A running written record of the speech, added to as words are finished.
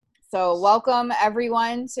So welcome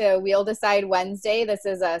everyone to We'll Decide Wednesday. This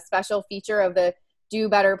is a special feature of the Do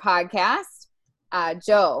Better podcast.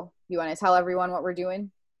 Joe, you want to tell everyone what we're doing?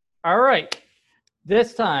 All right.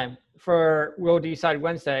 This time for We'll Decide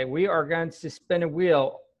Wednesday, we are going to spin a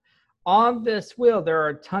wheel. On this wheel, there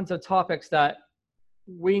are tons of topics that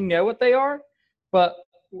we know what they are, but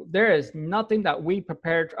there is nothing that we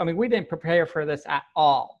prepared. I mean, we didn't prepare for this at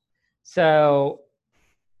all. So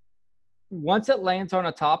once it lands on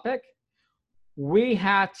a topic, we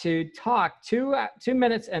had to talk 2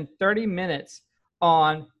 minutes and 30 minutes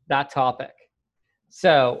on that topic.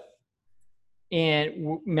 So,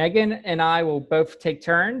 and Megan and I will both take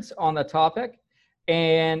turns on the topic.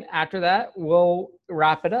 And after that, we'll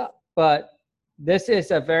wrap it up. But this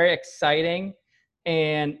is a very exciting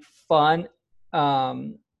and fun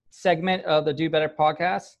segment of the Do Better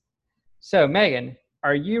podcast. So, Megan,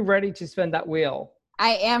 are you ready to spin that wheel?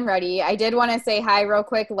 I am ready. I did want to say hi real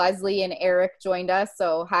quick. Leslie and Eric joined us.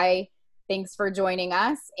 So hi, thanks for joining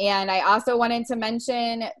us. And I also wanted to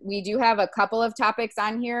mention we do have a couple of topics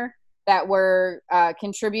on here that were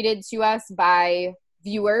contributed to us by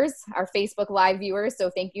viewers, our Facebook Live viewers. So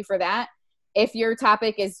thank you for that. If your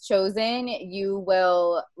topic is chosen, you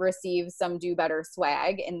will receive some Do Better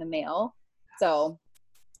swag in the mail. So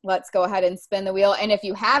let's go ahead and spin the wheel. And if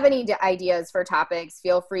you have any ideas for topics,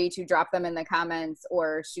 feel free to drop them in the comments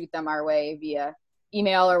or shoot them our way via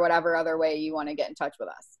email or whatever other way you want to get in touch with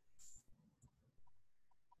us.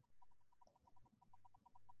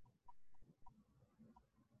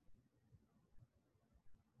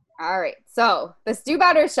 All right. So this Do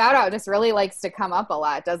Better shout out just really likes to come up a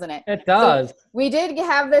lot, doesn't it? It does. So we did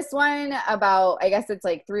have this one about, I guess it's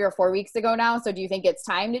like 3 or 4 weeks ago now. So do you think it's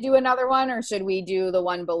time to do another one, or should we do the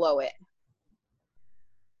one below it?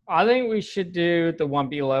 I think we should do the one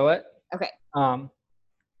below it. Okay.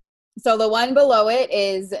 So the one below it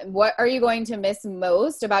is, what are you going to miss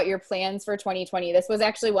most about your plans for 2020? This was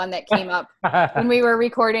actually one that came up when we were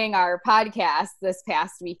recording our podcast this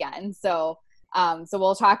past weekend. So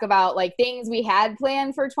we'll talk about like things we had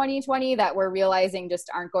planned for 2020 that we're realizing just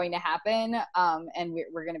aren't going to happen. And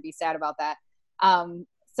we're going to be sad about that.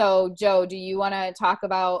 So Joe, do you want to talk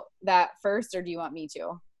about that first, or do you want me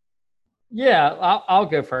to? Yeah, I'll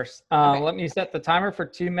go first. Okay. Let me set the timer for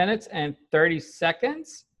 2 minutes and 30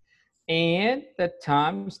 seconds. And the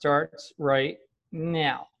time starts right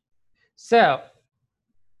now. So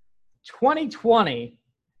 2020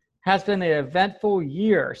 has been an eventful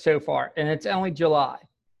year so far, and it's only July.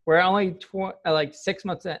 We're only 7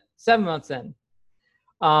 months in.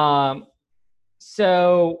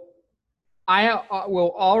 So I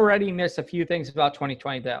will already miss a few things about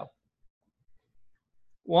 2020 though.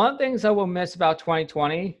 One of the things I will miss about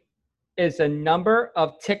 2020 is the number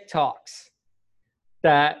of TikToks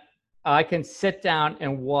that I can sit down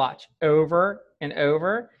and watch over and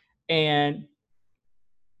over and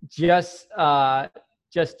just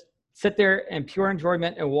sit there in pure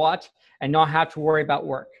enjoyment and watch and not have to worry about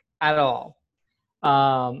work at all.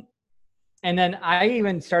 And then I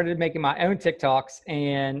even started making my own TikToks,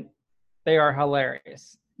 and they are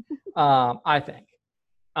hilarious, I think.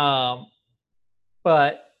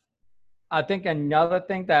 But I think another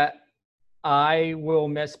thing that I will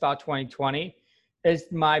miss about 2020 is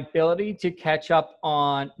my ability to catch up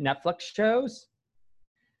on Netflix shows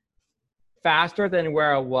faster than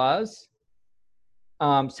where I was.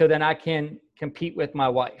 So then I can compete with my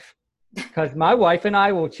wife, because my wife and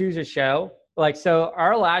I will choose a show. Like, so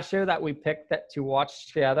our last show that we picked to watch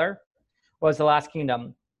together was The Last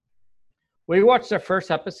Kingdom. We watched the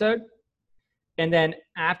first episode, and then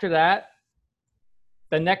after that,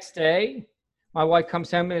 the next day, my wife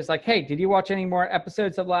comes home and is like, "Hey, did you watch any more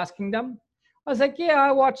episodes of Last Kingdom?" I was like, "Yeah,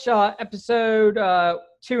 I watched episode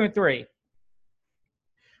 2 and 3.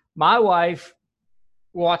 My wife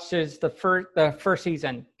watches the first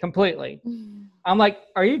season completely. I'm like,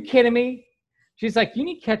 "Are you kidding me?" She's like, "You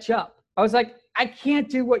need to catch up." I was like, "I can't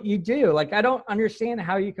do what you do. Like, I don't understand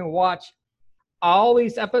how you can watch all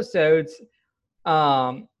these episodes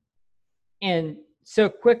and so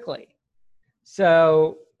quickly."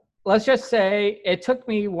 So let's just say it took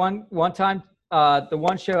me one time. The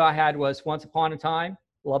one show I had was Once Upon a Time.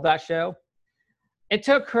 Love that show. It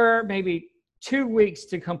took her maybe 2 weeks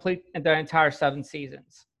to complete the entire 7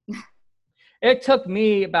 seasons. It took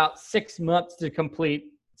me about 6 months to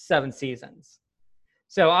complete 7 seasons.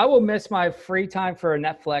 So I will miss my free time for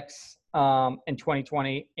Netflix in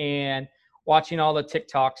 2020 and watching all the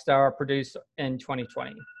TikToks that are produced in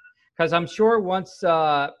 2020. Because I'm sure once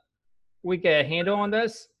we get a handle on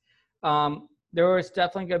this, there is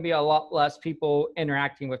definitely going to be a lot less people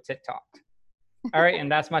interacting with TikTok. All right,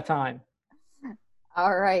 and that's my time.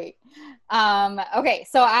 All right. Okay,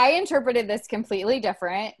 so I interpreted this completely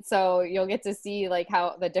different. So you'll get to see like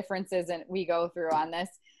how the differences and we go through on this.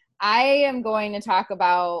 I am going to talk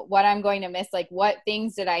about what I'm going to miss, like what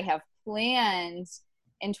things did I have planned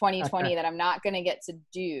in 2020 that I'm not going to get to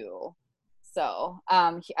do. So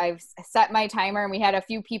I've set my timer and we had a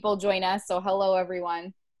few people join us. So hello,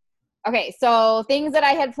 everyone. Okay, so things that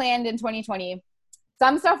I had planned in 2020.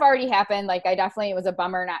 Some stuff already happened. Like it was a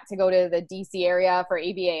bummer not to go to the DC area for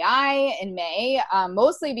ABAI in May,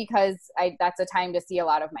 mostly because that's a time to see a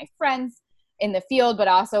lot of my friends in the field, but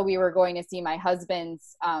also we were going to see my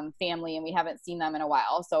husband's family and we haven't seen them in a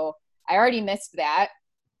while. So I already missed that.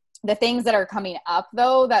 The things that are coming up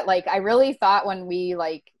though, that like I really thought when we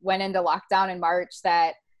like went into lockdown in March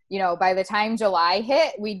that, you know, by the time July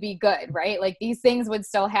hit, we'd be good, right? Like these things would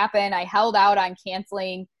still happen. I held out on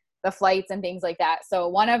canceling the flights and things like that. So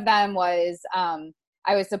one of them was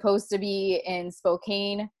I was supposed to be in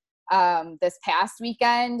Spokane this past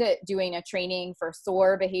weekend doing a training for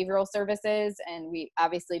SOAR behavioral services, and we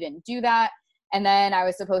obviously didn't do that. And then I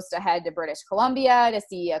was supposed to head to British Columbia to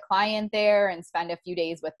see a client there and spend a few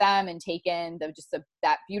days with them and take in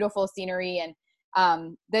that beautiful scenery.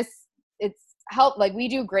 And it's helped, like we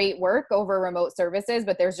do great work over remote services,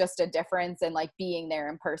 but there's just a difference in like being there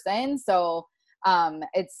in person. So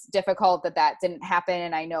it's difficult that didn't happen.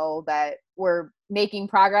 And I know that we're making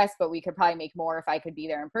progress, but we could probably make more if I could be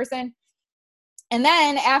there in person. And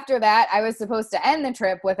then after that, I was supposed to end the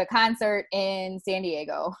trip with a concert in San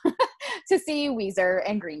Diego to see Weezer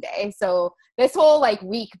and Green Day. So this whole like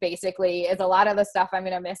week basically is a lot of the stuff I'm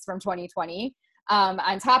going to miss from 2020.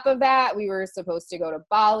 On top of that, we were supposed to go to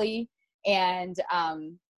Bali, and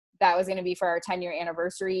that was going to be for our 10-year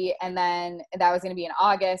anniversary. And then that was going to be in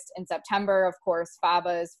August. In September, of course,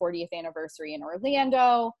 FABA's 40th anniversary in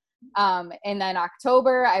Orlando. And then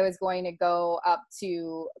October, I was going to go up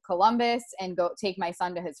to Columbus and go take my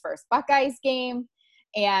son to his first Buckeyes game.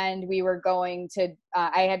 And we were going to,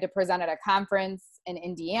 I had to present at a conference in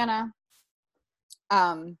Indiana.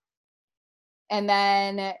 And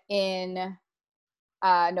then in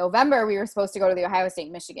November, we were supposed to go to the Ohio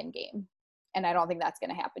State Michigan game. And I don't think that's going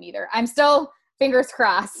to happen either. I'm still fingers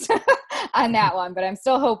crossed on that one, but I'm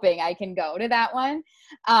still hoping I can go to that one.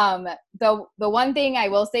 The one thing I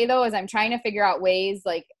will say though, is I'm trying to figure out ways,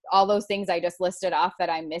 like all those things I just listed off that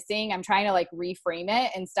I'm missing, I'm trying to like reframe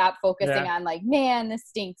it and stop focusing on like, man, this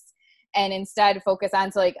stinks. And instead focus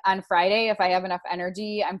on, so like on Friday, if I have enough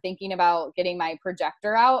energy, I'm thinking about getting my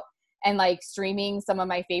projector out and like streaming some of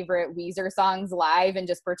my favorite Weezer songs live and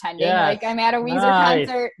just pretending like I'm at a Weezer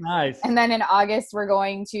concert. Nice. And then in August, we're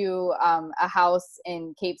going to a house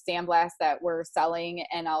in Cape San Blas that we're selling,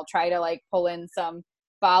 and I'll try to like pull in some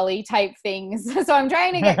Bali type things. So I'm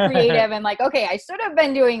trying to get creative and like, okay, I should have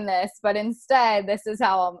been doing this, but instead this is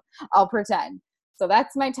how I'll pretend. So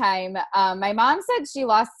that's my time. My mom said she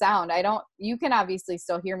lost sound. You can obviously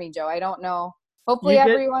still hear me, Joe. I don't know. Hopefully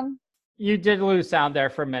everyone. You did lose sound there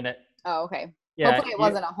for a minute. Oh, okay. Yeah, hopefully it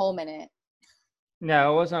wasn't a whole minute.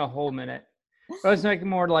 No, it wasn't a whole minute. It was like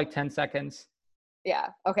more like 10 seconds. Yeah.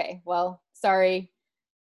 Okay. Well, sorry.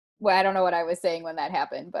 Well, I don't know what I was saying when that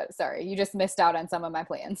happened, but sorry. You just missed out on some of my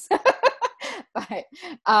plans. But,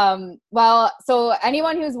 well, so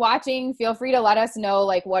anyone who's watching, feel free to let us know,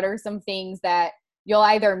 like, what are some things that you'll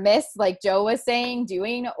either miss, like Joe was saying,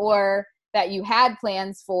 doing, or that you had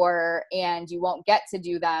plans for and you won't get to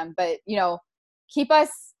do them. But, you know, keep us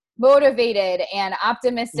motivated and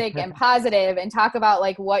optimistic and positive, and talk about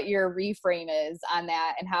like what your reframe is on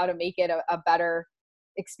that and how to make it a better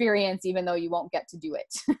experience, even though you won't get to do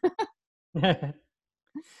it.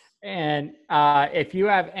 And if you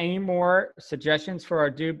have any more suggestions for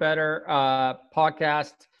our Do Better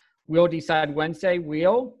podcast, We'll Decide Wednesday,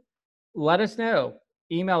 let us know.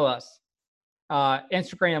 Email us,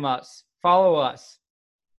 Instagram us, follow us.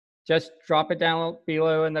 Just drop it down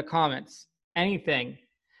below in the comments. Anything.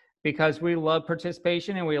 Because we love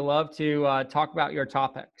participation and we love to talk about your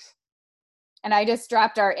topics. And I just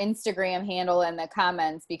dropped our Instagram handle in the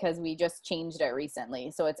comments because we just changed it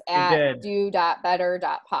recently. So it's at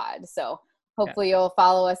do.better.pod. So hopefully you'll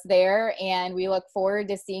follow us there. And we look forward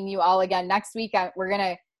to seeing you all again next week. We're going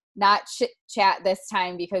to not chat this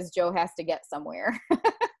time because Joe has to get somewhere.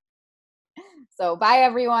 So bye,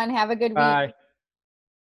 everyone. Have a good week. Bye.